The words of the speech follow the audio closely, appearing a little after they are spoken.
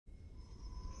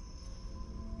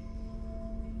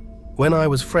When I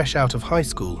was fresh out of high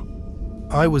school,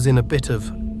 I was in a bit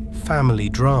of family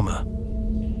drama.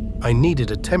 I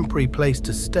needed a temporary place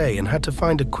to stay and had to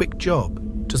find a quick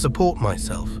job to support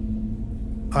myself.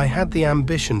 I had the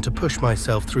ambition to push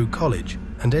myself through college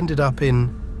and ended up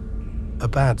in a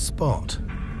bad spot.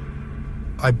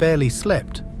 I barely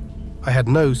slept, I had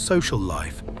no social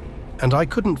life, and I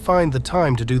couldn't find the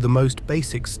time to do the most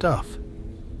basic stuff.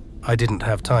 I didn't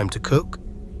have time to cook,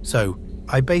 so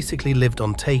I basically lived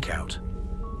on takeout.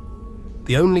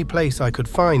 The only place I could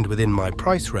find within my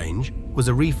price range was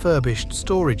a refurbished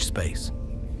storage space.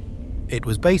 It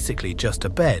was basically just a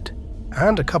bed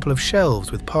and a couple of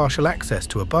shelves with partial access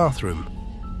to a bathroom.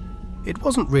 It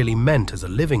wasn't really meant as a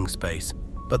living space,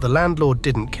 but the landlord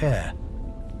didn't care.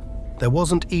 There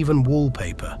wasn't even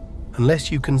wallpaper,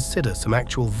 unless you consider some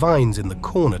actual vines in the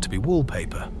corner to be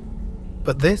wallpaper.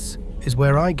 But this is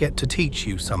where I get to teach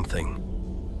you something.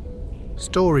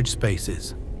 Storage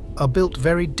spaces are built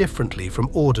very differently from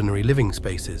ordinary living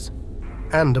spaces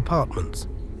and apartments.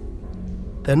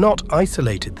 They're not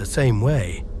isolated the same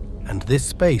way, and this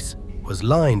space was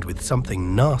lined with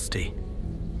something nasty.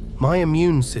 My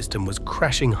immune system was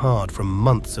crashing hard from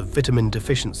months of vitamin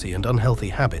deficiency and unhealthy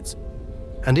habits,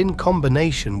 and in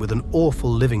combination with an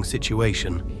awful living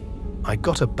situation, I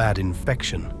got a bad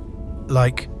infection.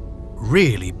 Like,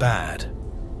 really bad.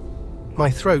 My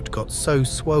throat got so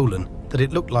swollen that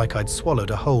it looked like I'd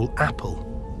swallowed a whole apple.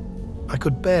 I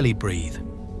could barely breathe.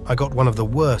 I got one of the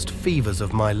worst fevers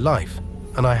of my life,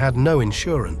 and I had no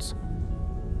insurance.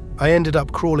 I ended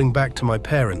up crawling back to my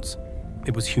parents.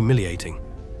 It was humiliating.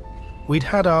 We'd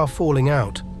had our falling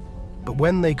out, but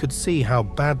when they could see how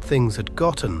bad things had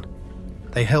gotten,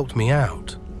 they helped me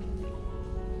out.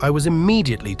 I was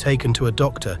immediately taken to a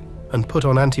doctor and put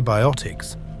on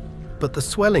antibiotics, but the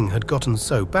swelling had gotten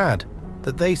so bad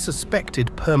that they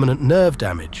suspected permanent nerve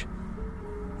damage.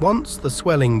 Once the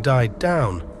swelling died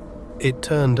down, it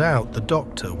turned out the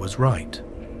doctor was right.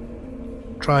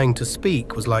 Trying to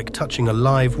speak was like touching a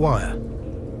live wire.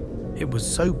 It was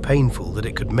so painful that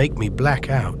it could make me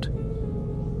black out.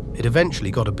 It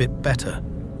eventually got a bit better.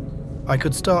 I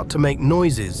could start to make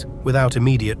noises without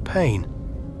immediate pain,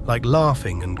 like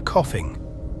laughing and coughing,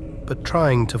 but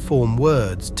trying to form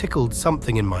words tickled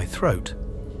something in my throat.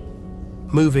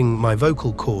 Moving my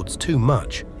vocal cords too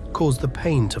much caused the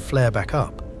pain to flare back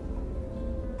up.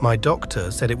 My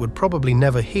doctor said it would probably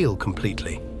never heal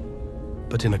completely,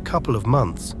 but in a couple of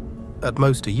months, at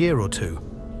most a year or two,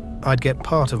 I'd get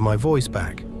part of my voice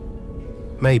back.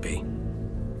 Maybe.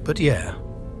 But yeah,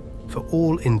 for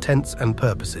all intents and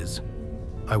purposes,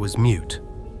 I was mute.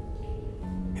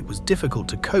 It was difficult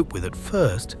to cope with at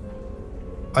first.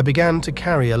 I began to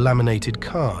carry a laminated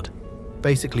card,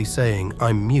 basically saying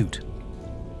I'm mute.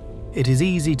 It is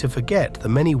easy to forget the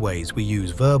many ways we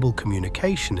use verbal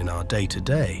communication in our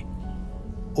day-to-day.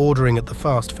 Ordering at the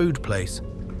fast food place,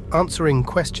 answering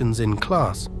questions in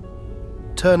class,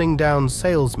 turning down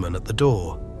salesmen at the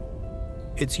door.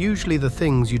 It's usually the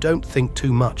things you don't think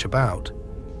too much about.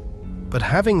 But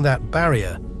having that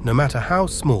barrier, no matter how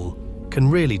small, can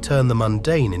really turn the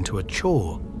mundane into a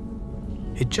chore.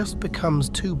 It just becomes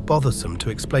too bothersome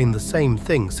to explain the same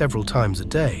thing several times a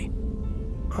day.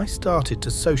 I started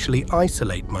to socially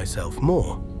isolate myself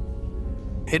more.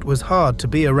 It was hard to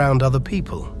be around other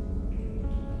people.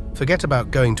 Forget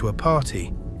about going to a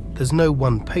party. There's no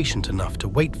one patient enough to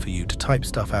wait for you to type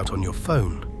stuff out on your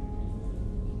phone.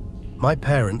 My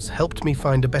parents helped me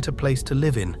find a better place to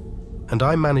live in, and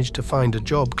I managed to find a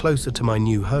job closer to my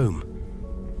new home.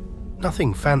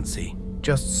 Nothing fancy,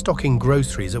 just stocking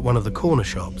groceries at one of the corner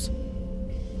shops.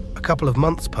 A couple of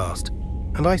months passed,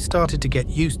 and I started to get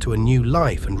used to a new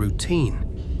life and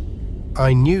routine.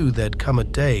 I knew there'd come a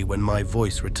day when my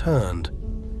voice returned.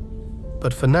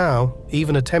 But for now,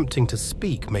 even attempting to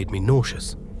speak made me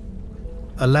nauseous.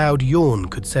 A loud yawn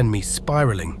could send me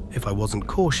spiraling if I wasn't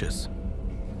cautious.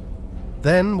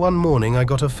 Then one morning I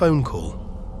got a phone call.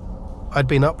 I'd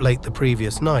been up late the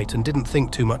previous night and didn't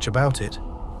think too much about it.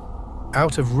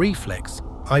 Out of reflex,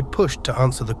 I pushed to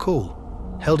answer the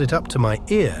call, held it up to my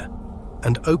ear,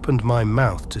 and opened my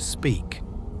mouth to speak.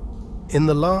 In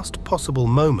the last possible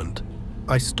moment,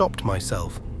 I stopped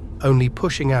myself, only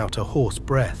pushing out a hoarse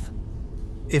breath.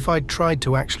 If I'd tried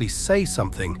to actually say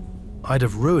something, I'd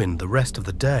have ruined the rest of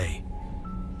the day.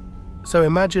 So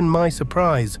imagine my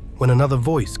surprise when another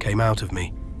voice came out of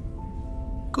me.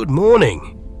 "Good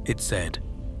morning," it said.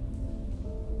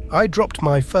 I dropped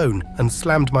my phone and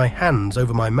slammed my hands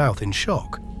over my mouth in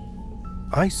shock.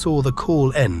 I saw the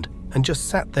call end and just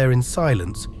sat there in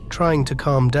silence, trying to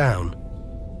calm down.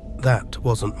 That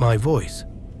wasn't my voice.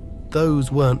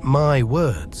 Those weren't my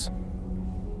words.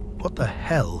 What the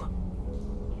hell?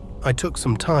 I took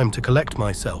some time to collect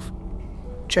myself.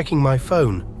 Checking my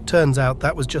phone, turns out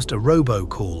that was just a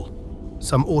robocall,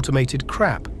 some automated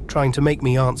crap trying to make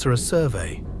me answer a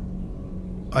survey.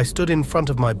 I stood in front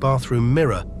of my bathroom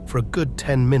mirror for a good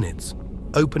 10 minutes,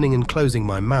 opening and closing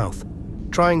my mouth,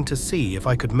 trying to see if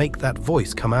I could make that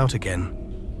voice come out again.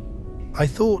 I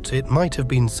thought it might have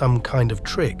been some kind of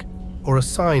trick or a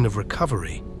sign of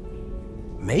recovery.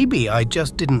 Maybe I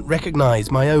just didn't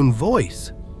recognize my own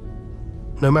voice.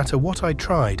 No matter what I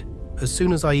tried, as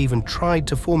soon as I even tried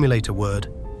to formulate a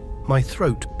word, my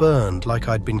throat burned like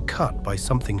I'd been cut by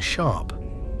something sharp.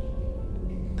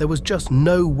 There was just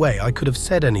no way I could have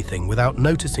said anything without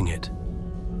noticing it.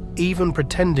 Even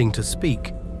pretending to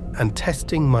speak and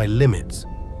testing my limits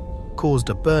caused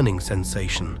a burning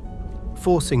sensation,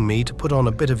 forcing me to put on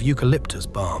a bit of eucalyptus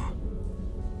balm.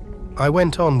 I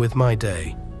went on with my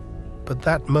day, but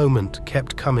that moment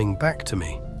kept coming back to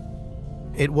me.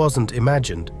 It wasn't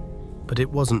imagined, but it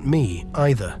wasn't me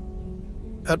either.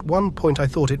 At one point I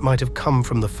thought it might have come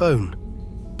from the phone,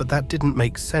 but that didn't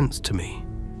make sense to me.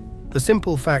 The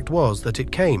simple fact was that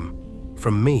it came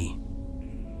from me.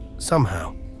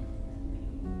 Somehow.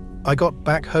 I got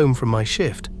back home from my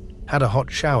shift, had a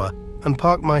hot shower, and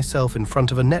parked myself in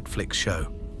front of a Netflix show.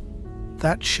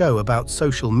 That show about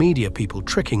social media people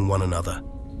tricking one another.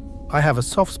 I have a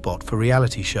soft spot for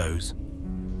reality shows.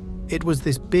 It was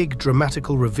this big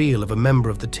dramatical reveal of a member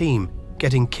of the team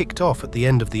getting kicked off at the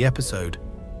end of the episode,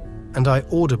 and I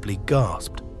audibly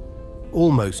gasped,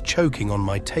 almost choking on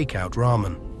my takeout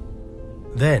ramen.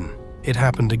 Then it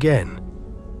happened again.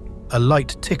 A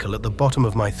light tickle at the bottom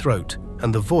of my throat,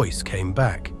 and the voice came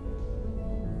back.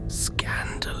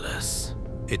 "Scandalous,"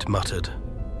 it muttered,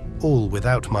 all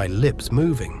without my lips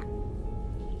moving.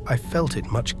 I felt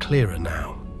it much clearer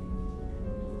now.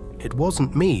 It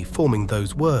wasn't me forming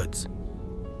those words.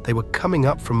 They were coming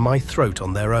up from my throat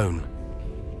on their own.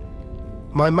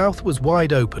 My mouth was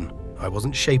wide open. I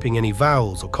wasn't shaping any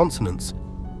vowels or consonants.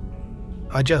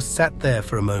 I just sat there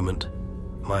for a moment,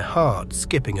 my heart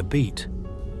skipping a beat.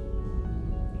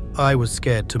 I was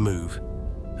scared to move,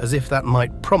 as if that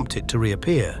might prompt it to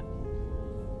reappear.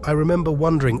 I remember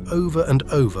wondering over and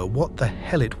over what the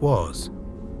hell it was.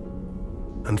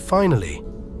 And finally,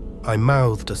 I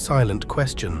mouthed a silent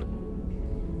question.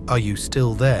 "Are you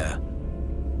still there?"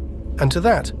 And to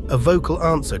that, a vocal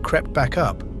answer crept back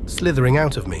up, slithering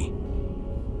out of me.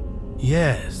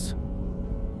 "Yes."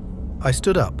 I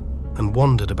stood up and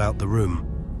wandered about the room.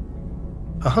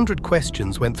 100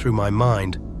 questions went through my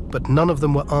mind, but none of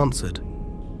them were answered.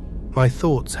 My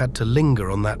thoughts had to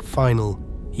linger on that final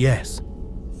yes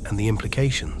and the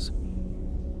implications.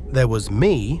 There was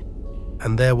me,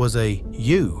 and there was a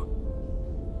you.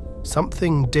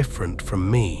 Something different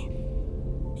from me,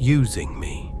 using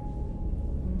me.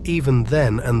 Even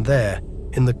then and there,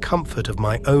 in the comfort of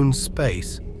my own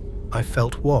space, I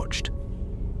felt watched.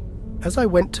 As I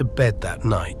went to bed that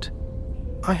night,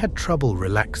 I had trouble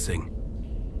relaxing.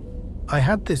 I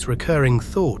had this recurring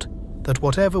thought that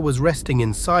whatever was resting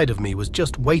inside of me was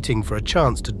just waiting for a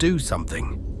chance to do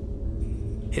something.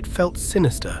 It felt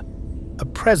sinister, a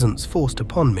presence forced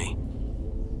upon me.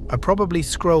 I probably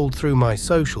scrolled through my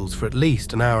socials for at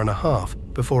least an hour and a half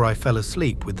before I fell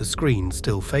asleep with the screen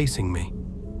still facing me.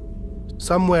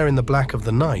 Somewhere in the black of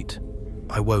the night,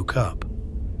 I woke up.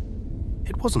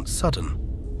 It wasn't sudden,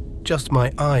 just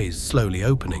my eyes slowly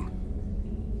opening.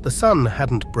 The sun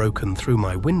hadn't broken through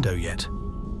my window yet,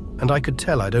 and I could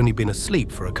tell I'd only been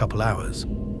asleep for a couple hours.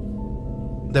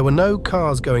 There were no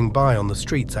cars going by on the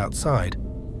streets outside,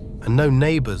 and no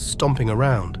neighbors stomping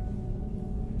around.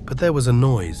 But there was a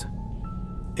noise.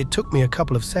 It took me a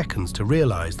couple of seconds to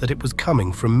realize that it was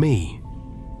coming from me.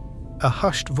 A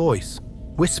hushed voice,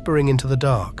 whispering into the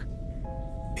dark.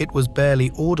 It was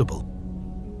barely audible,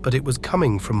 but it was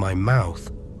coming from my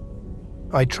mouth.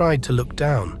 I tried to look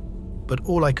down, but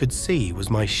all I could see was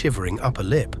my shivering upper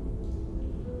lip.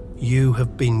 "You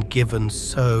have been given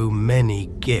so many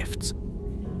gifts,"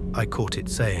 I caught it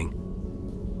saying.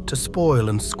 "To spoil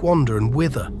and squander and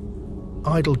wither,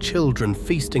 idle children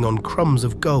feasting on crumbs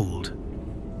of gold.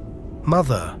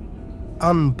 Mother,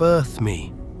 unbirth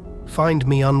me, find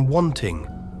me unwanting,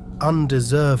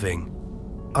 undeserving,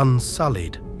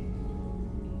 unsullied."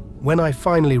 When I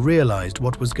finally realized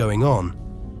what was going on,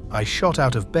 I shot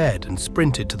out of bed and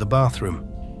sprinted to the bathroom.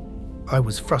 I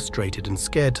was frustrated and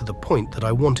scared to the point that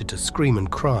I wanted to scream and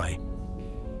cry.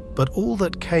 But all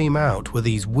that came out were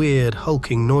these weird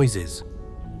hulking noises.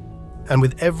 And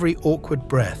with every awkward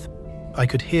breath, I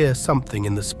could hear something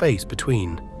in the space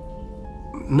between.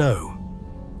 No.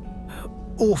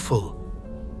 Awful.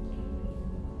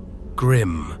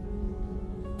 Grim.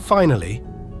 Finally,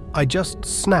 I just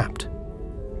snapped.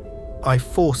 I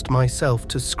forced myself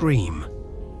to scream.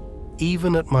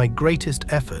 Even at my greatest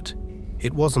effort,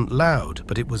 it wasn't loud,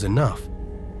 but it was enough.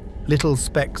 Little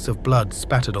specks of blood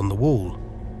spattered on the wall.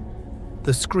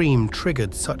 The scream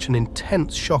triggered such an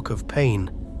intense shock of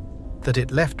pain that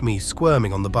it left me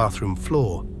squirming on the bathroom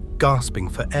floor, gasping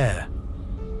for air.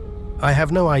 I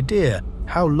have no idea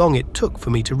how long it took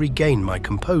for me to regain my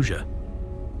composure.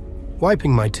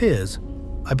 Wiping my tears,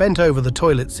 I bent over the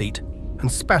toilet seat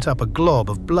and spat up a glob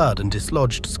of blood and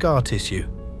dislodged scar tissue.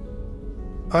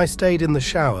 I stayed in the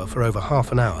shower for over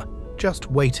half an hour,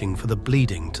 just waiting for the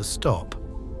bleeding to stop.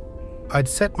 I'd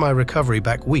set my recovery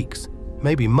back weeks,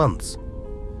 maybe months.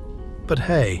 But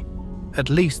hey, at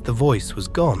least the voice was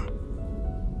gone.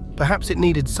 Perhaps it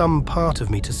needed some part of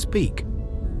me to speak,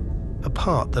 a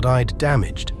part that I'd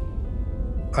damaged.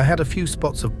 I had a few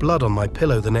spots of blood on my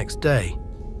pillow the next day.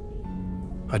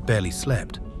 I'd barely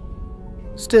slept.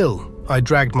 Still, I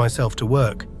dragged myself to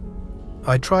work.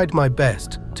 I tried my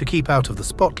best to keep out of the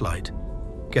spotlight,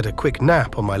 get a quick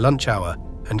nap on my lunch hour,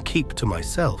 and keep to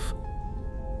myself.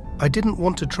 I didn't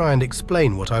want to try and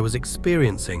explain what I was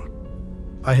experiencing.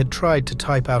 I had tried to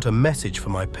type out a message for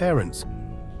my parents,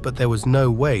 but there was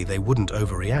no way they wouldn't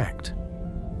overreact.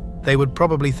 They would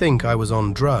probably think I was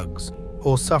on drugs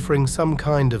or suffering some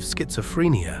kind of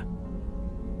schizophrenia.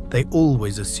 They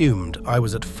always assumed I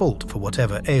was at fault for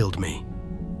whatever ailed me.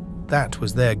 That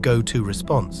was their go-to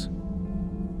response.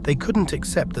 They couldn't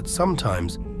accept that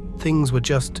sometimes things were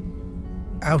just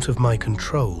out of my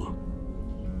control.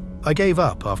 I gave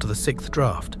up after the 6th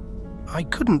draft. I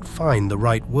couldn't find the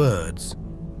right words.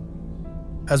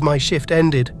 As my shift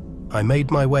ended, I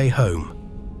made my way home.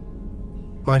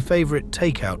 My favorite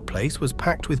takeout place was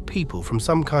packed with people from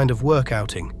some kind of work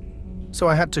outing, so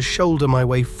I had to shoulder my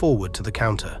way forward to the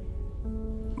counter.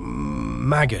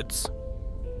 Maggots.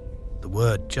 The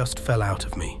word just fell out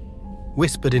of me,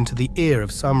 whispered into the ear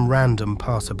of some random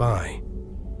passerby.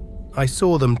 I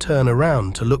saw them turn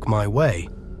around to look my way,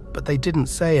 but they didn't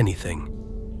say anything.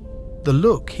 The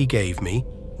look he gave me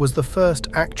was the first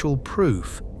actual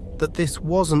proof that this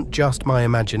wasn't just my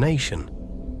imagination.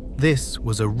 This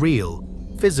was a real,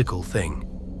 physical thing.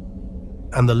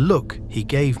 And the look he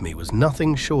gave me was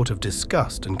nothing short of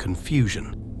disgust and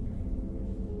confusion.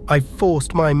 I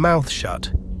forced my mouth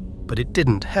shut, but it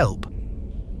didn't help.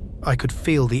 I could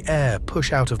feel the air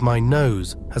push out of my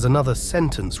nose as another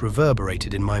sentence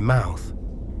reverberated in my mouth.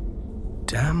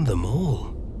 Damn them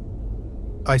all.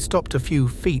 I stopped a few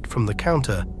feet from the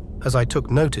counter as I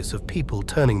took notice of people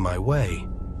turning my way.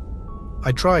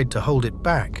 I tried to hold it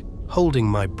back, holding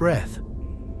my breath,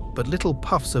 but little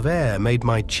puffs of air made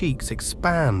my cheeks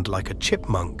expand like a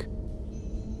chipmunk.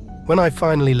 When I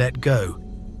finally let go,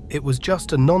 it was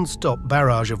just a non-stop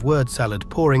barrage of word salad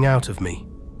pouring out of me.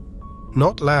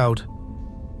 Not loud,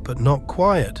 but not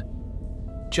quiet,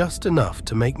 just enough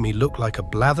to make me look like a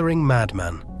blathering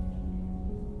madman.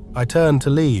 I turned to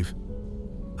leave.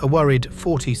 A worried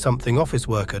 40-something office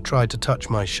worker tried to touch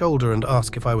my shoulder and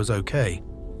ask if I was okay,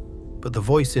 but the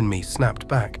voice in me snapped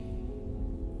back.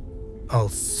 "I'll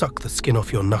suck the skin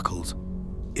off your knuckles,"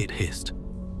 it hissed.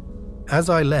 As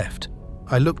I left,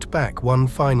 I looked back one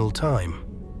final time.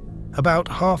 About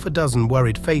half a dozen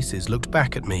worried faces looked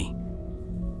back at me.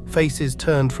 Faces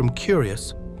turned from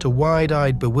curious to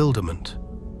wide-eyed bewilderment.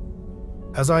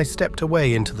 As I stepped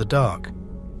away into the dark,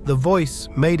 the voice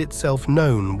made itself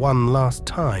known one last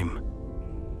time.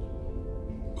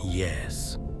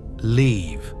 Yes,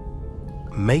 leave.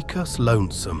 Make us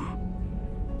lonesome.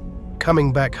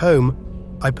 Coming back home,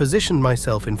 I positioned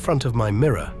myself in front of my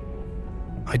mirror.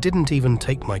 I didn't even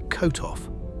take my coat off.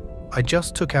 I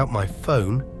just took out my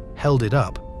phone, held it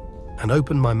up, and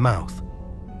opened my mouth.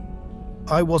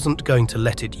 I wasn't going to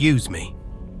let it use me.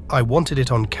 I wanted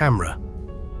it on camera.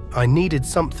 I needed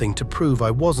something to prove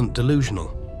I wasn't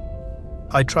delusional.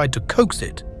 I tried to coax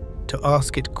it, to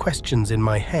ask it questions in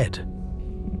my head.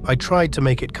 I tried to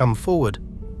make it come forward,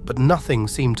 but nothing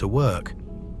seemed to work.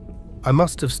 I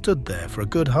must have stood there for a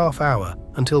good half hour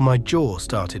until my jaw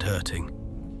started hurting.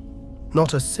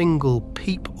 Not a single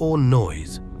peep or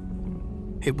noise.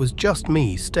 It was just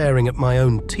me staring at my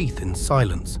own teeth in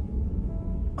silence.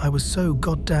 I was so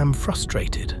goddamn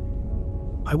frustrated.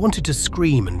 I wanted to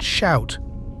scream and shout,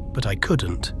 but I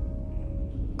couldn't.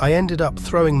 I ended up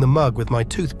throwing the mug with my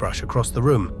toothbrush across the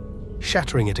room,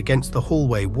 shattering it against the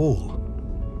hallway wall.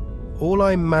 All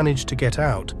I managed to get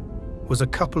out was a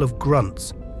couple of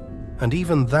grunts, and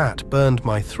even that burned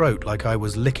my throat like I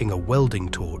was licking a welding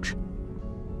torch.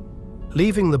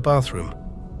 Leaving the bathroom,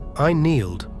 I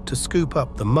kneeled to scoop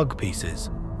up the mug pieces.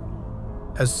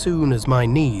 As soon as my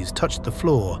knees touched the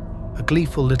floor, a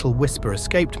gleeful little whisper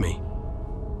escaped me.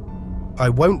 "I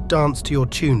won't dance to your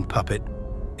tune, puppet,"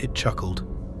 it chuckled.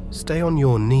 "Stay on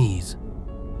your knees."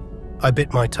 I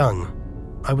bit my tongue.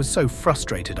 I was so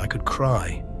frustrated I could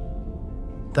cry.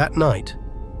 That night,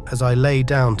 as I lay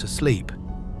down to sleep,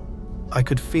 I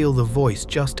could feel the voice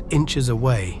just inches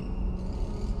away.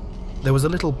 There was a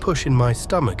little push in my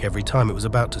stomach every time it was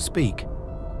about to speak,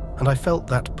 and I felt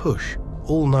that push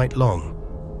all night long.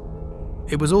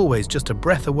 It was always just a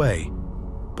breath away,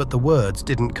 but the words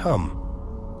didn't come.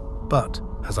 But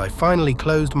as I finally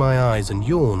closed my eyes and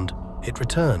yawned, it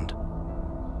returned.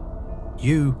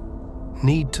 "You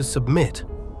need to submit."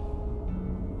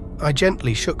 I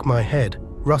gently shook my head,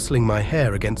 rustling my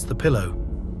hair against the pillow.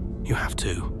 "You have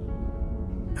to."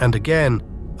 And again,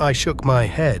 I shook my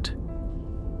head.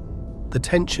 The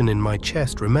tension in my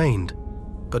chest remained,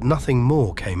 but nothing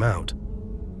more came out.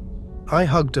 I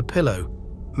hugged a pillow,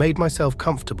 made myself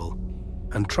comfortable,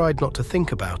 and tried not to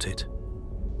think about it.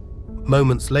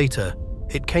 Moments later,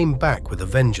 it came back with a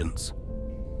vengeance.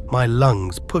 My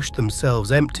lungs pushed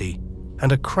themselves empty,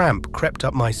 and a cramp crept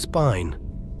up my spine.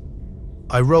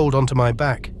 I rolled onto my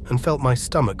back and felt my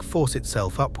stomach force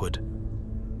itself upward.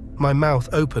 My mouth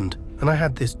opened, and I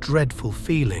had this dreadful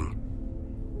feeling.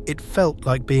 It felt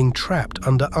like being trapped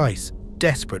under ice,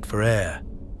 desperate for air.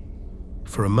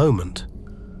 For a moment,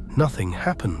 nothing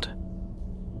happened.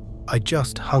 I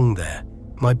just hung there,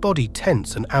 my body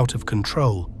tense and out of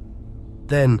control.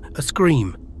 Then a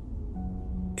scream.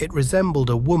 It resembled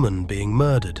a woman being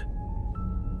murdered.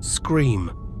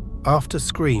 Scream after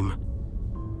scream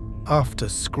after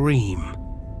scream,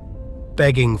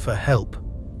 begging for help,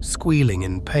 squealing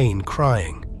in pain,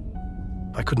 crying.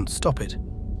 I couldn't stop it.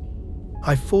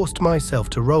 I forced myself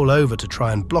to roll over to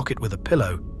try and block it with a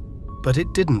pillow, but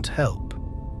it didn't help.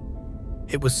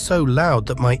 It was so loud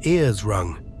that my ears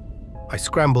rung. I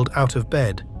scrambled out of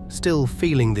bed, still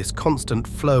feeling this constant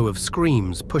flow of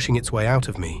screams pushing its way out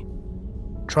of me.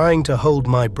 Trying to hold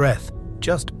my breath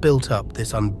just built up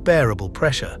this unbearable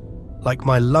pressure, like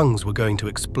my lungs were going to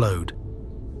explode.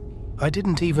 I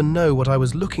didn't even know what I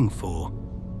was looking for.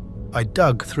 I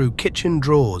dug through kitchen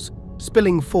drawers,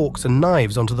 spilling forks and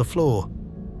knives onto the floor.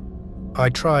 I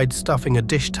tried stuffing a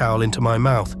dish towel into my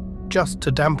mouth just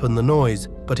to dampen the noise,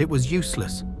 but it was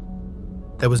useless.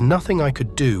 There was nothing I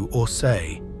could do or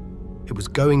say. It was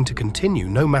going to continue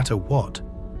no matter what.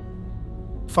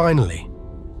 Finally,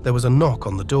 there was a knock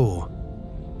on the door.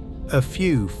 A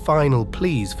few final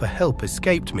pleas for help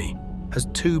escaped me as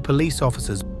 2 police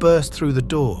officers burst through the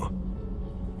door.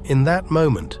 In that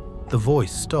moment, the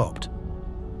voice stopped.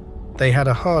 They had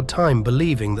a hard time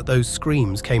believing that those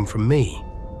screams came from me.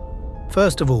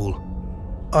 First of all,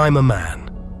 I'm a man.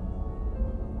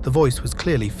 The voice was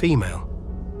clearly female.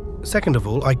 Second of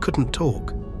all, I couldn't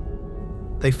talk.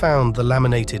 They found the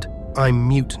laminated "I'm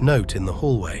mute" note in the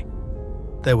hallway.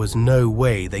 There was no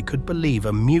way they could believe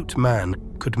a mute man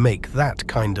could make that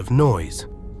kind of noise.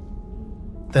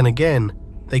 Then again,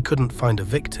 they couldn't find a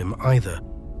victim either.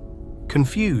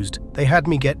 Confused, they had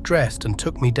me get dressed and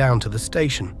took me down to the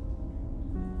station.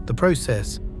 The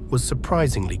process was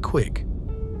surprisingly quick.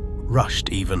 Rushed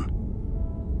even.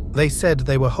 They said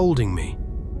they were holding me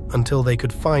until they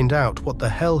could find out what the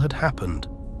hell had happened,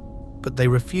 but they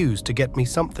refused to get me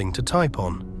something to type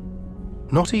on.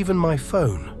 Not even my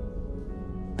phone.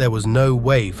 There was no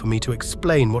way for me to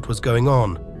explain what was going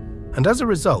on, and as a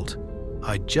result,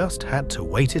 I just had to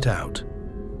wait it out.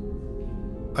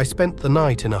 I spent the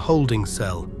night in a holding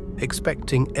cell,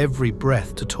 expecting every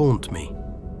breath to taunt me.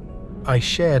 I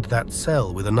shared that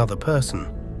cell with another person.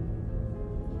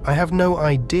 I have no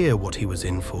idea what he was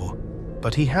in for,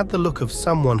 but he had the look of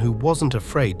someone who wasn't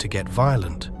afraid to get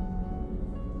violent.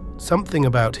 Something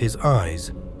about his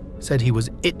eyes said he was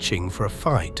itching for a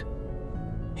fight.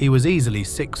 He was easily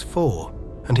 6'4",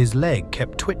 and his leg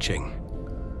kept twitching.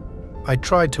 I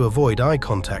tried to avoid eye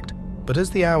contact, but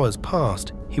as the hours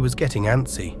passed, he was getting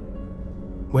antsy.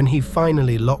 When he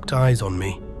finally locked eyes on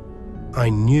me, I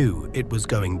knew it was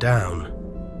going down.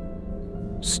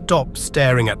 "Stop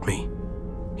staring at me,"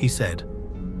 he said.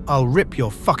 "I'll rip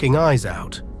your fucking eyes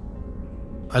out."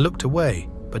 I looked away,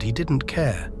 but he didn't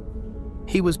care.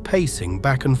 He was pacing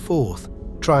back and forth,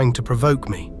 trying to provoke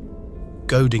me,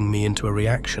 goading me into a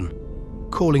reaction,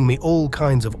 calling me all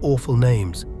kinds of awful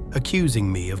names, accusing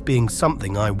me of being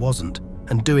something I wasn't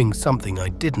and doing something I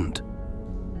didn't.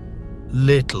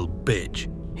 "Little bitch,"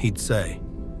 he'd say.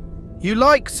 "You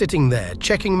like sitting there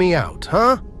checking me out,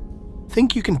 huh?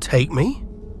 Think you can take me?"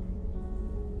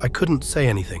 I couldn't say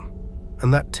anything,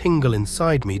 and that tingle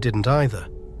inside me didn't either.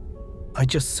 I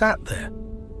just sat there.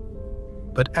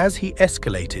 But as he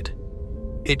escalated,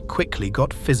 it quickly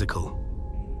got physical.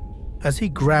 As he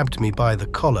grabbed me by the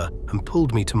collar and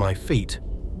pulled me to my feet,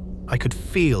 I could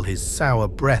feel his sour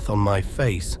breath on my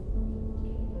face.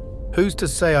 "Who's to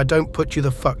say I don't put you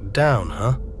the fuck down,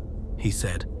 huh?" he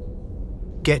said.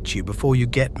 "Get you before you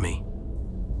get me."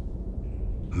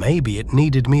 Maybe it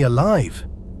needed me alive.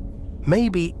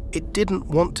 Maybe it didn't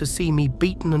want to see me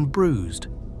beaten and bruised.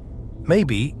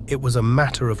 Maybe it was a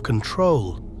matter of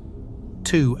control.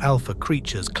 Two alpha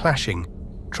creatures clashing,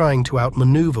 trying to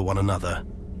outmaneuver one another.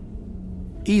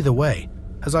 Either way,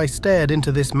 as I stared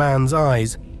into this man's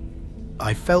eyes,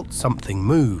 I felt something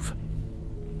move.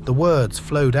 The words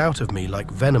flowed out of me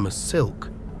like venomous silk.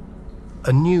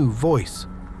 A new voice,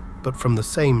 but from the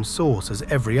same source as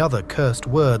every other cursed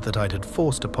word that I'd had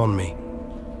forced upon me,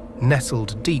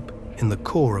 nestled deep in the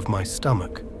core of my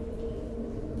stomach.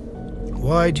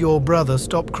 "Why'd your brother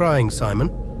stop crying, Simon?"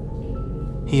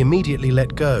 He immediately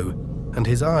let go, and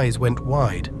his eyes went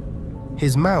wide.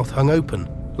 His mouth hung open,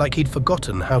 like he'd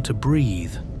forgotten how to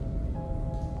breathe.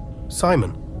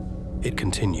 "Simon," it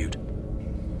continued,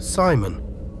 "Simon,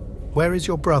 where is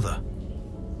your brother?"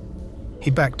 He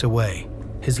backed away,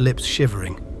 his lips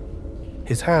shivering.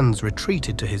 His hands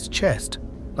retreated to his chest,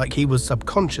 like he was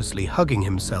subconsciously hugging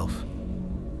himself.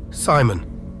 "Simon,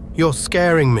 you're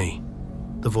scaring me,"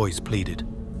 the voice pleaded.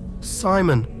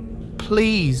 "Simon,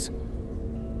 please."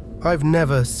 I've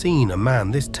never seen a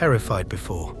man this terrified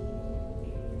before.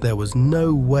 There was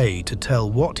no way to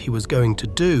tell what he was going to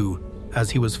do as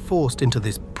he was forced into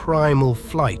this primal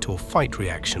flight or fight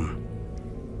reaction.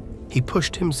 He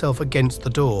pushed himself against the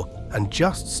door and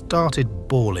just started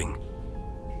bawling.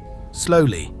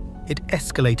 Slowly, it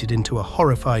escalated into a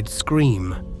horrified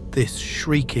scream, this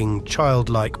shrieking,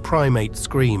 childlike primate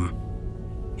scream.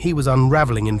 He was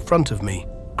unraveling in front of me,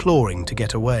 clawing to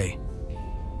get away.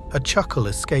 A chuckle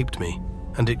escaped me,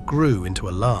 and it grew into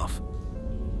a laugh.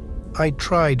 I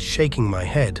tried shaking my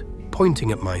head,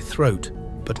 pointing at my throat,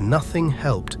 but nothing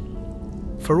helped.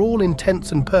 For all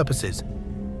intents and purposes,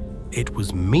 it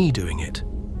was me doing it.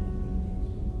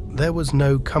 There was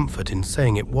no comfort in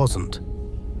saying it wasn't.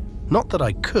 Not that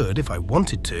I could if I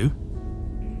wanted to.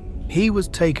 He was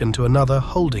taken to another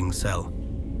holding cell,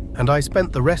 and I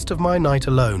spent the rest of my night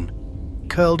alone,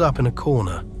 curled up in a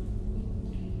corner.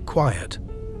 Quiet.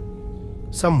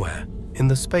 Somewhere, in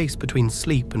the space between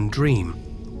sleep and dream,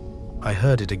 I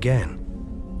heard it again.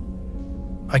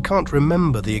 I can't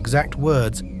remember the exact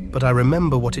words, but I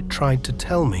remember what it tried to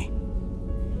tell me.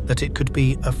 That it could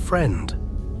be a friend,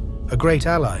 a great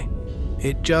ally.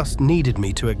 It just needed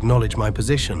me to acknowledge my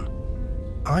position.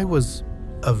 I was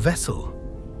a vessel,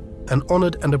 an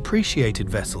honored and appreciated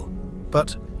vessel,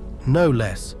 but no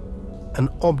less, an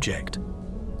object.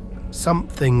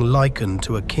 Something likened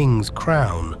to a king's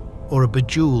crown or a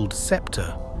bejeweled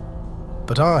scepter.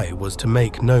 But I was to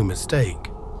make no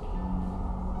mistake.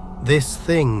 This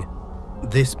thing,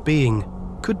 this being,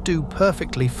 could do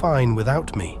perfectly fine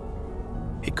without me.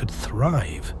 It could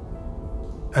thrive.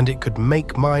 And it could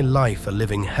make my life a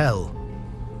living hell,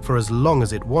 for as long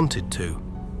as it wanted to,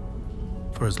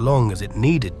 for as long as it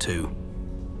needed to.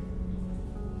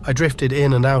 I drifted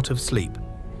in and out of sleep,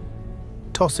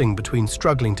 tossing between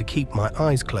struggling to keep my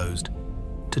eyes closed,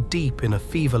 to deep in a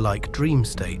fever-like dream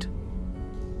state.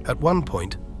 At one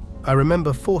point, I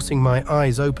remember forcing my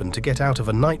eyes open to get out of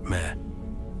a nightmare,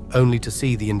 only to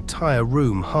see the entire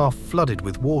room half flooded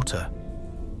with water.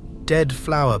 Dead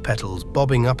flower petals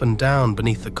bobbing up and down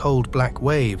beneath the cold black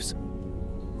waves,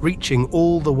 reaching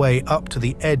all the way up to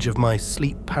the edge of my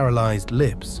sleep-paralyzed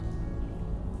lips.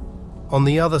 On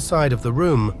the other side of the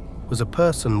room was a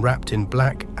person wrapped in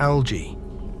black algae,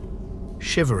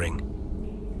 shivering.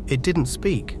 It didn't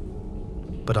speak,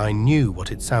 but I knew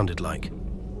what it sounded like.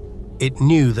 It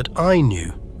knew that I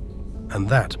knew, and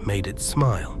that made it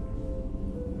smile.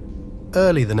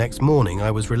 Early the next morning,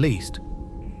 I was released.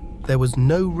 There was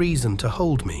no reason to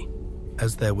hold me,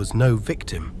 as there was no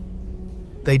victim.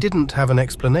 They didn't have an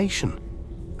explanation,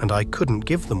 and I couldn't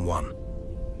give them one.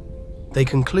 They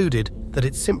concluded that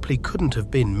it simply couldn't have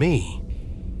been me,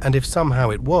 and if somehow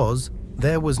it was,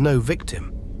 there was no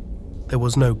victim. There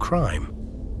was no crime.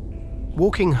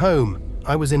 Walking home,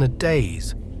 I was in a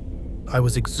daze. I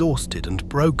was exhausted and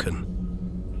broken.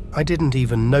 I didn't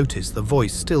even notice the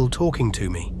voice still talking to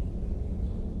me.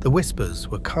 The whispers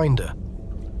were kinder.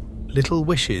 Little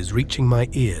wishes reaching my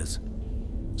ears.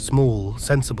 Small,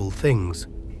 sensible things.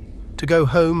 To go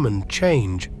home and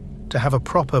change, to have a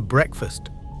proper breakfast,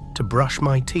 to brush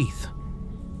my teeth.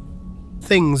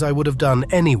 Things I would have done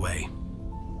anyway.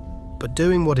 But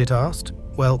doing what it asked,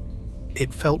 well,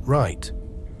 it felt right.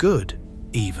 Good,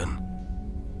 even.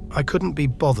 I couldn't be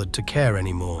bothered to care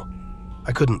anymore.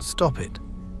 I couldn't stop it.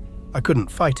 I couldn't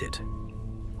fight it.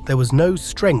 There was no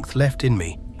strength left in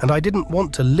me, and I didn't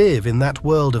want to live in that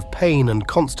world of pain and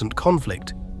constant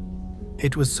conflict.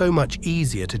 It was so much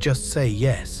easier to just say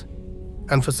yes.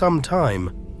 And for some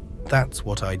time, that's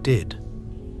what I did.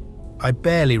 I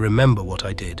barely remember what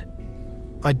I did.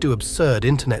 I'd do absurd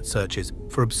internet searches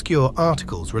for obscure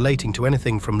articles relating to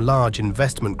anything from large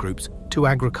investment groups to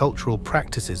agricultural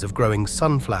practices of growing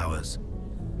sunflowers.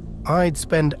 I'd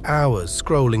spend hours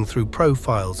scrolling through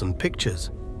profiles and pictures,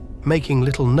 making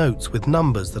little notes with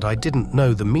numbers that I didn't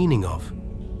know the meaning of.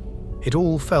 It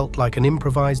all felt like an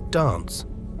improvised dance,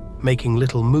 making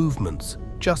little movements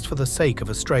just for the sake of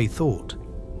a stray thought.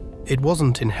 It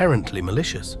wasn't inherently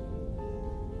malicious.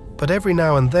 But every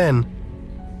now and then,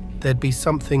 there'd be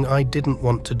something I didn't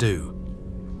want to do.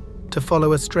 To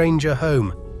follow a stranger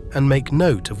home and make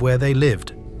note of where they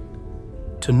lived.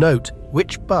 To note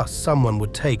which bus someone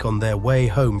would take on their way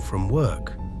home from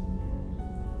work.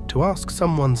 To ask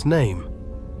someone's name,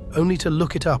 only to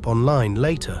look it up online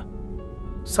later.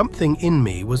 Something in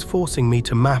me was forcing me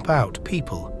to map out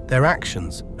people, their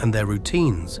actions, and their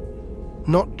routines.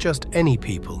 Not just any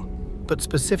people, but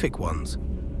specific ones.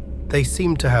 They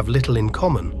seemed to have little in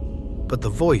common, but the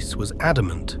voice was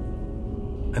adamant.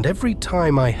 And every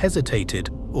time I hesitated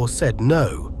or said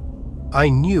no, I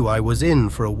knew I was in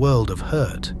for a world of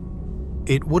hurt.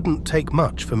 It wouldn't take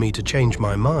much for me to change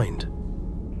my mind.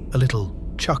 A little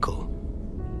chuckle.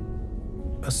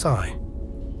 A sigh.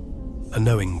 A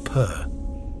knowing purr.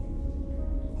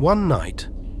 One night,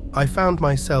 I found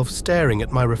myself staring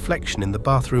at my reflection in the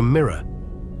bathroom mirror.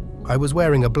 I was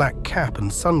wearing a black cap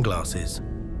and sunglasses,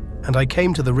 and I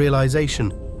came to the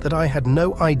realization that I had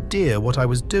no idea what I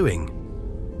was doing.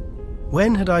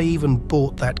 When had I even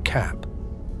bought that cap?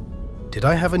 Did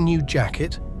I have a new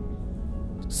jacket?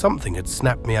 Something had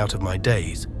snapped me out of my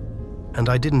daze, and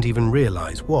I didn't even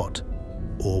realize what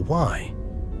or why.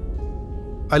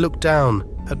 I looked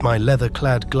down at my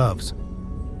leather-clad gloves.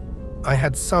 I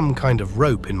had some kind of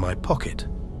rope in my pocket.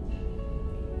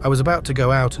 I was about to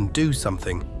go out and do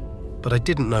something, but I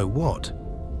didn't know what.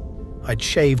 I'd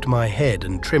shaved my head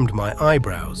and trimmed my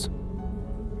eyebrows.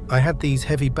 I had these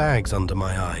heavy bags under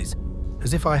my eyes,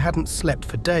 as if I hadn't slept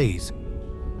for days.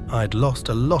 I'd lost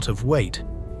a lot of weight,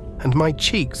 and my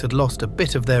cheeks had lost a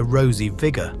bit of their rosy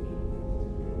vigor.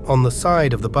 On the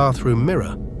side of the bathroom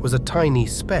mirror was a tiny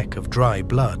speck of dry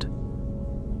blood.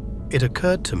 It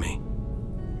occurred to me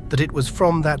that it was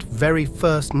from that very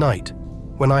first night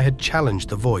when I had challenged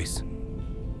the voice,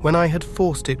 when I had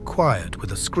forced it quiet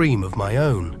with a scream of my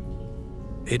own.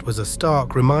 It was a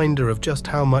stark reminder of just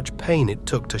how much pain it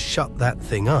took to shut that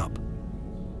thing up,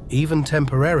 even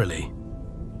temporarily.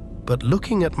 But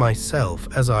looking at myself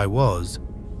as I was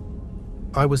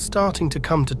starting to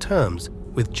come to terms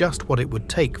with just what it would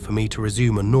take for me to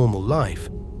resume a normal life,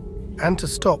 and to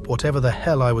stop whatever the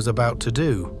hell I was about to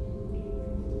do.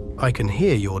 "I can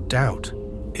hear your doubt,"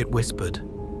 it whispered.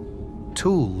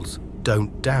 "Tools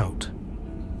don't doubt."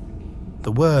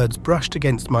 The words brushed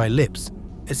against my lips,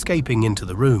 escaping into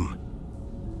the room.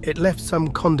 It left some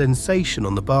condensation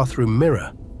on the bathroom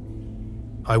mirror.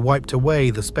 I wiped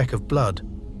away the speck of blood,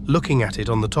 looking at it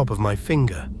on the top of my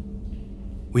finger.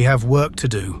 "We have work to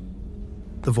do,"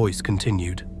 the voice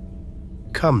continued.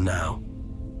 "Come now."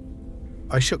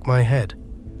 I shook my head.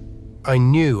 I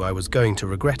knew I was going to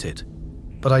regret it,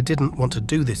 but I didn't want to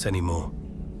do this anymore.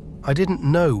 I didn't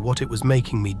know what it was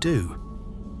making me do,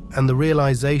 and the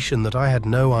realization that I had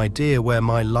no idea where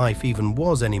my life even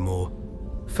was anymore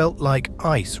felt like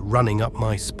ice running up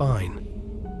my spine.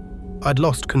 I'd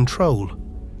lost control.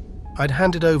 I'd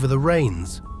handed over the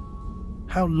reins.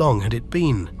 How long had it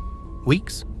been?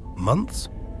 Weeks? Months?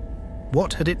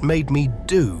 What had it made me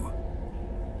do?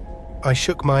 I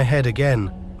shook my head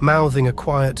again, mouthing a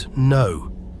quiet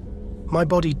no. My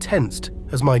body tensed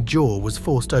as my jaw was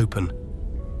forced open.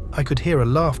 I could hear a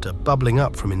laughter bubbling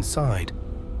up from inside.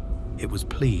 It was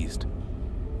pleased.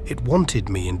 It wanted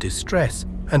me in distress,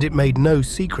 and it made no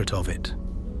secret of it.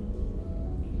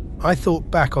 I thought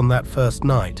back on that first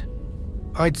night.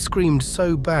 I'd screamed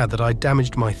so bad that I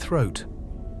damaged my throat.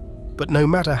 But no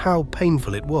matter how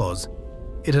painful it was,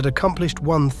 it had accomplished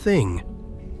one thing.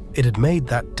 It had made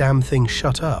that damn thing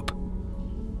shut up.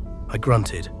 I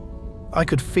grunted. I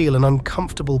could feel an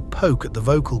uncomfortable poke at the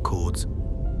vocal cords,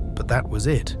 but that was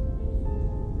it.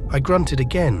 I grunted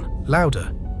again,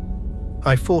 louder.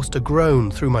 I forced a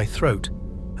groan through my throat,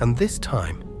 and this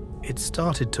time it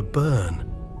started to burn,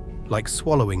 like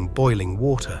swallowing boiling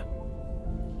water.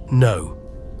 "No,"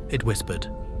 it whispered.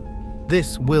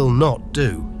 "This will not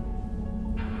do."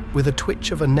 With a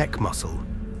twitch of a neck muscle,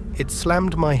 it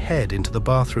slammed my head into the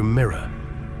bathroom mirror.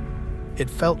 It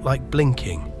felt like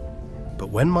blinking, But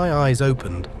when my eyes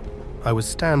opened, I was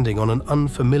standing on an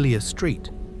unfamiliar street.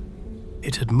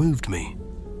 It had moved me.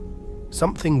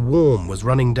 Something warm was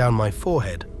running down my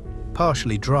forehead,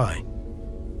 partially dry.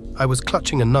 I was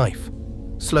clutching a knife,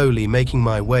 slowly making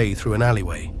my way through an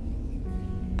alleyway.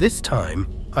 This time,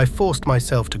 I forced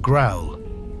myself to growl,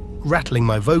 rattling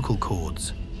my vocal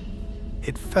cords.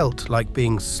 It felt like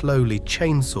being slowly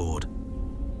chainsawed,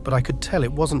 but I could tell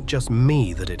it wasn't just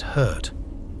me that it hurt.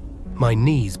 My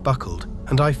knees buckled,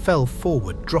 and I fell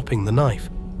forward, dropping the knife.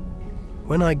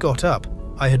 When I got up,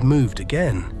 I had moved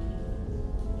again.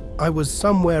 I was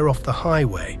somewhere off the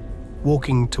highway,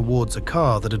 walking towards a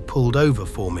car that had pulled over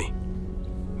for me.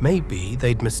 Maybe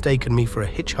they'd mistaken me for a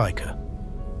hitchhiker.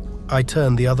 I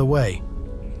turned the other way,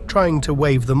 trying to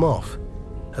wave them off,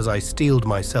 as I steeled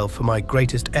myself for my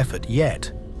greatest effort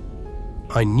yet.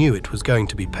 I knew it was going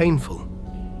to be painful,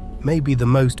 maybe the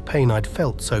most pain I'd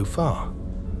felt so far.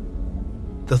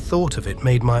 The thought of it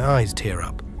made my eyes tear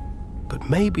up, but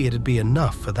maybe it'd be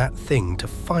enough for that thing to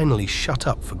finally shut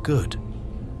up for good.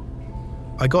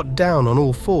 I got down on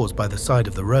all fours by the side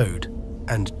of the road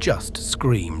and just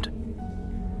screamed.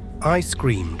 I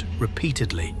screamed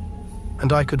repeatedly,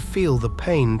 and I could feel the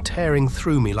pain tearing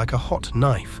through me like a hot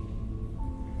knife.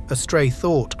 A stray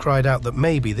thought cried out that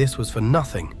maybe this was for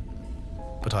nothing,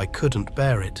 but I couldn't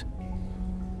bear it.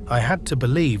 I had to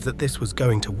believe that this was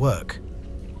going to work.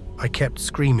 I kept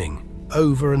screaming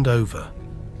over and over.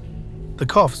 The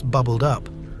coughs bubbled up,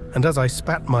 and as I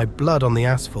spat my blood on the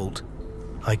asphalt,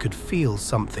 I could feel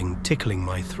something tickling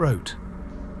my throat.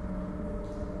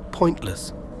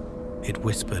 Pointless, it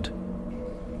whispered.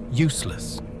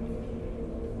 Useless.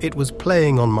 It was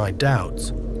playing on my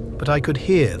doubts, but I could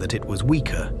hear that it was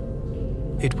weaker.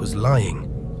 It was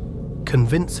lying,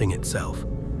 convincing itself.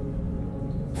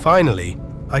 Finally,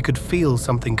 I could feel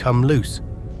something come loose,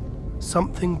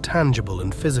 something tangible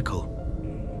and physical.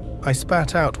 I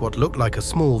spat out what looked like a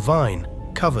small vine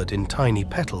covered in tiny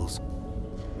petals.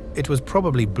 It was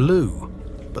probably blue,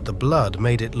 but the blood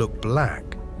made it look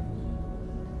black.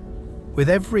 With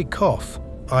every cough,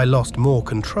 I lost more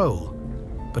control,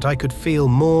 but I could feel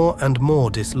more and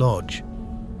more dislodge.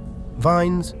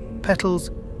 Vines, petals,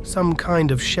 some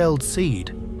kind of shelled seed,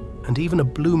 and even a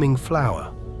blooming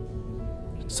flower.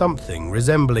 Something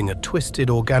resembling a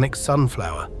twisted organic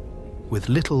sunflower with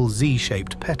little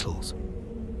Z-shaped petals.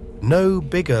 No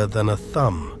bigger than a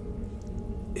thumb.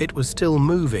 It was still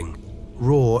moving,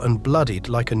 raw and bloodied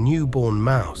like a newborn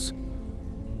mouse.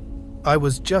 I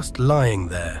was just lying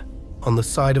there, on the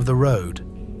side of the road.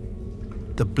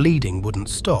 The bleeding wouldn't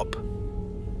stop.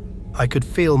 I could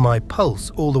feel my pulse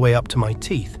all the way up to my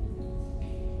teeth.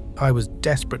 I was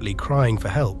desperately crying for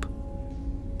help,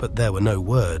 but there were no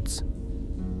words,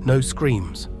 no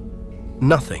screams,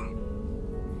 nothing.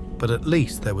 But at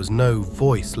least there was no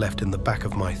voice left in the back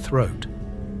of my throat.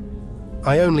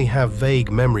 I only have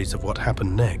vague memories of what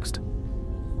happened next.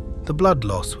 The blood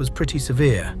loss was pretty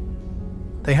severe.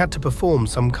 They had to perform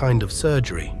some kind of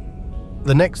surgery.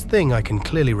 The next thing I can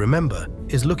clearly remember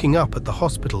is looking up at the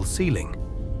hospital ceiling,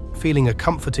 feeling a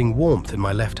comforting warmth in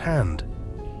my left hand.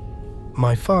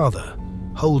 My father,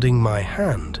 holding my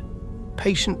hand,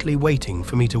 patiently waiting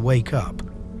for me to wake up.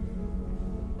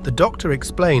 The doctor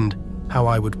explained how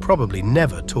I would probably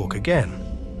never talk again.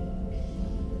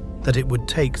 That it would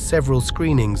take several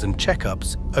screenings and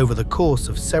checkups over the course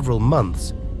of several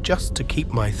months just to keep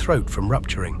my throat from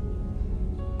rupturing.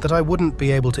 That I wouldn't be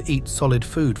able to eat solid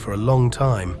food for a long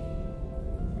time.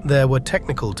 There were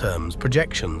technical terms,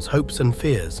 projections, hopes and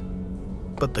fears.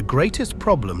 But the greatest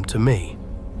problem to me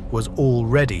was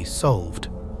already solved.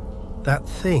 That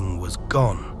thing was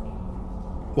gone.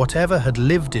 Whatever had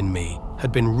lived in me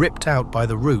had been ripped out by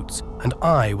the roots, and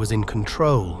I was in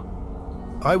control.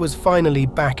 I was finally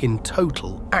back in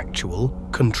total, actual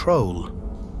control.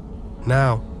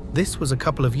 Now, this was a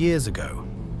couple of years ago,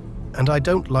 and I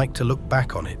don't like to look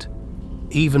back on it.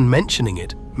 Even mentioning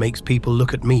it makes people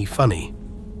look at me funny.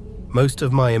 Most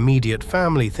of my immediate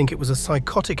family think it was a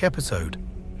psychotic episode.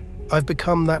 I've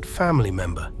become that family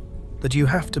member that you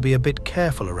have to be a bit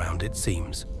careful around, it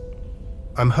seems.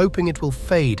 I'm hoping it will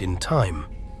fade in time.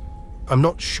 I'm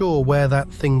not sure where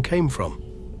that thing came from.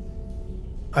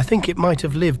 I think it might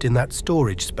have lived in that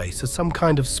storage space as some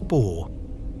kind of spore.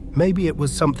 Maybe it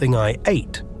was something I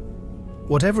ate.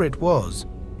 Whatever it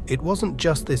wasn't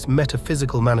just this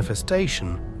metaphysical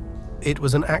manifestation. It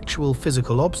was an actual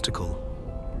physical obstacle.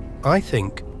 I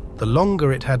think the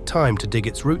longer it had time to dig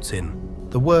its roots in,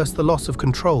 the worse the loss of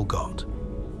control got.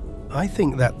 I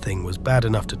think that thing was bad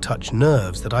enough to touch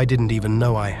nerves that I didn't even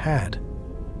know I had.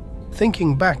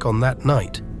 Thinking back on that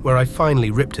night, where I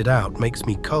finally ripped it out, makes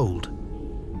me cold.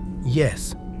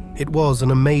 Yes, It was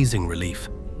an amazing relief,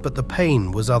 but the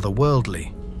pain was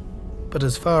otherworldly. But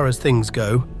as far as things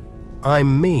go,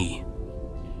 I'm me.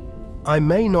 I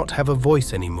may not have a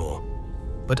voice anymore,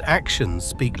 but actions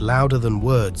speak louder than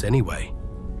words anyway.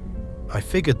 I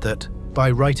figured that,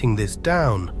 by writing this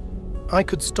down, I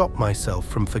could stop myself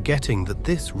from forgetting that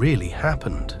this really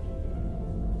happened.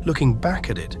 Looking back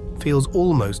at it feels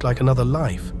almost like another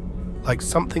life, like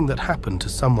something that happened to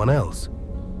someone else.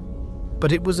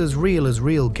 But it was as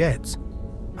real gets,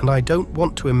 and I don't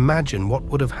want to imagine what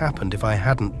would have happened if I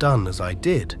hadn't done as I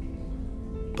did.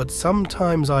 But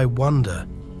sometimes I wonder,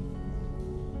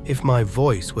 if my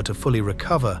voice were to fully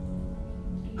recover,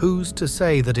 who's to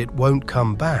say that it won't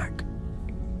come back?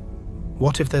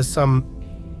 What if there's some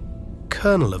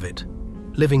kernel of it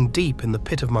living deep in the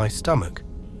pit of my stomach?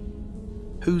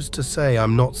 Who's to say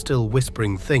I'm not still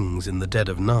whispering things in the dead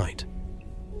of night?